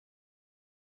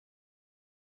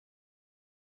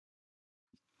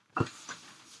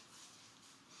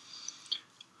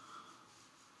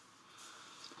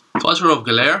Of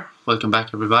Ghlacadh. Welcome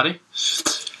back, everybody.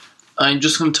 I'm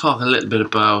just going to talk a little bit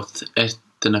about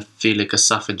eosinophilic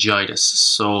esophagitis.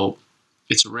 So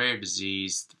it's a rare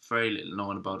disease, very little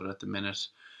known about it at the minute.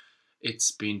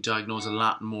 It's been diagnosed a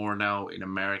lot more now in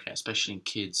America, especially in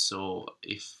kids. So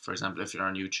if, for example, if you're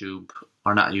on YouTube,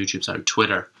 or not YouTube, sorry,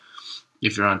 Twitter,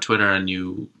 if you're on Twitter and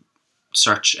you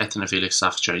search eosinophilic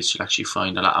esophagitis, you'll actually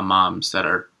find a lot of moms that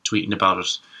are tweeting about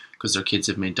it because their kids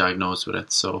have been diagnosed with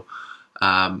it. So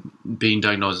being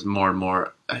diagnosed more and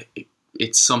more,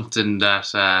 it's something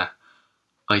that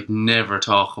I'd never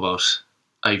talk about.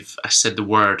 I said the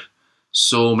word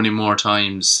so many more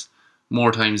times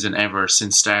than ever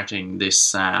since starting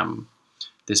this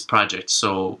this project.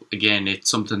 So again, it's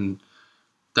something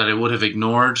that I would have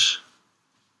ignored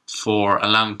for a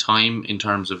long time in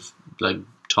terms of like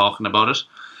talking about it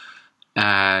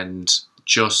and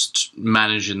just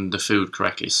managing the food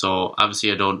correctly. So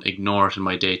obviously I don't ignore it in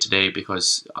my day-to-day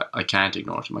because I can't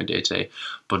ignore it in my day-to-day,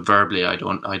 but verbally I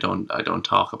don't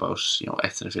talk about, you know,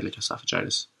 eosinophilic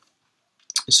esophagitis.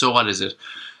 So what is it?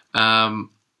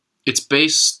 It's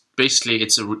basically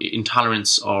it's an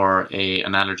intolerance or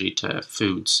an allergy to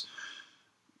foods.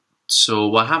 So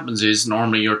what happens is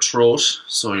normally your throat,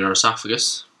 so your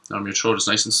esophagus, normally your throat is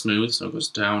nice and smooth, so it goes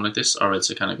down like this, or else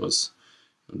it kind of goes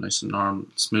nice and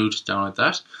smooth down like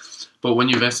that. But when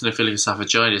you have eosinophilic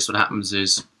esophagitis, what happens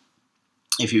is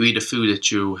if you eat a food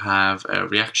that you have a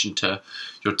reaction to,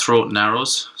 your throat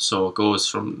narrows, so it goes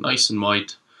from nice and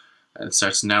wide and it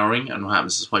starts narrowing, and what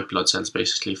happens is white blood cells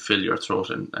basically fill your throat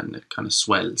and it kind of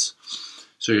swells.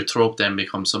 So your throat then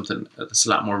becomes something that's a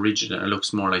lot more rigid and it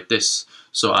looks more like this.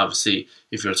 So obviously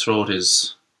if your throat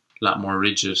is a lot more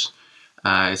rigid,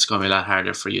 it's going to be a lot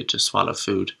harder for you to swallow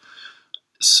food.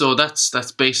 So that's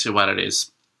basically what it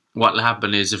is. What will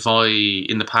happen is if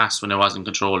in the past when I wasn't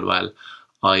controlled well,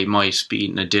 I might be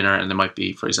eating a dinner and there might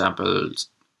be, for example,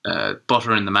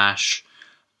 butter in the mash,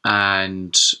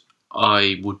 and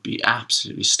I would be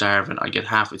absolutely starving. I get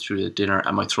halfway through the dinner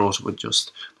and my throat would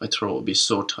be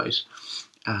so tight.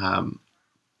 I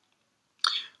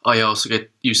also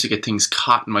used to get things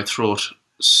caught in my throat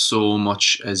so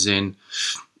much, as in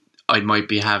I might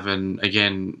be having,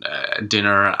 again,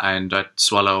 dinner and I'd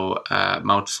swallow a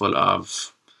mouthful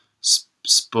of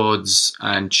spuds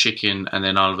and chicken, and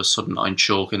then all of a sudden I'm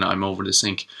choking, I'm over the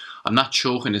sink. I'm not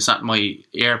choking, it's not my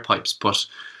air pipes, but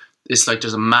it's like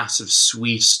there's a massive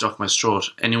sweet stuck in my throat.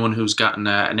 Anyone who's gotten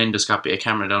an endoscopy, a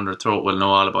camera down their throat, will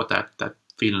know all about that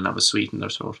feeling of a sweet in their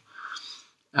throat.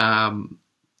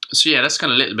 So yeah, that's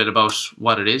kind of a little bit about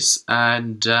what it is,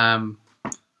 and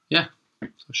yeah,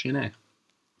 so see you now.